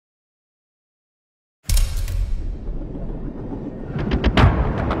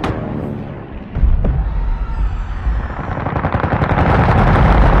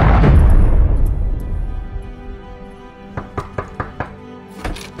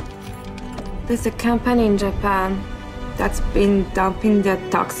There's a company in Japan that's been dumping their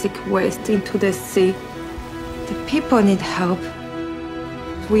toxic waste into the sea. The people need help.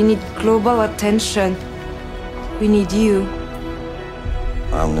 We need global attention. We need you.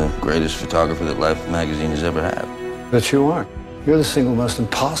 I'm the greatest photographer that Life magazine has ever had. But you aren't. You're the single most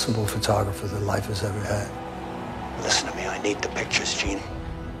impossible photographer that Life has ever had. Listen to me, I need the pictures, Gene.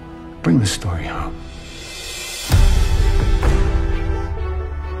 Bring the story home.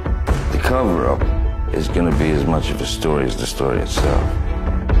 The cover-up is going to be as much of a story as the story itself.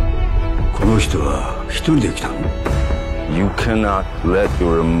 この人は一人で来たの? You cannot let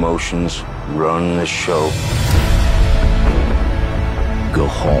your emotions run the show. Go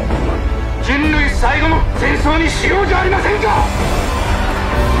home. 人類最後の戦争にしようじゃありませんか。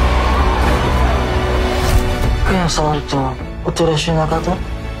ケンさんとお照らしなかった?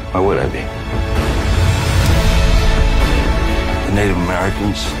 Why would I be? The Native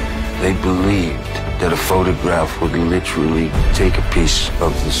Americans, they believed that a photograph would literally take a piece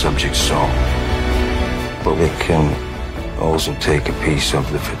of the subject's soul. But it can also take a piece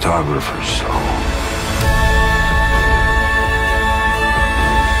of the photographer's soul.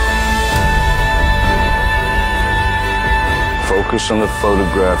 Focus on the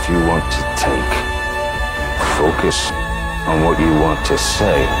photograph you want to take. Focus on what you want to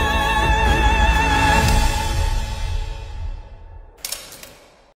say.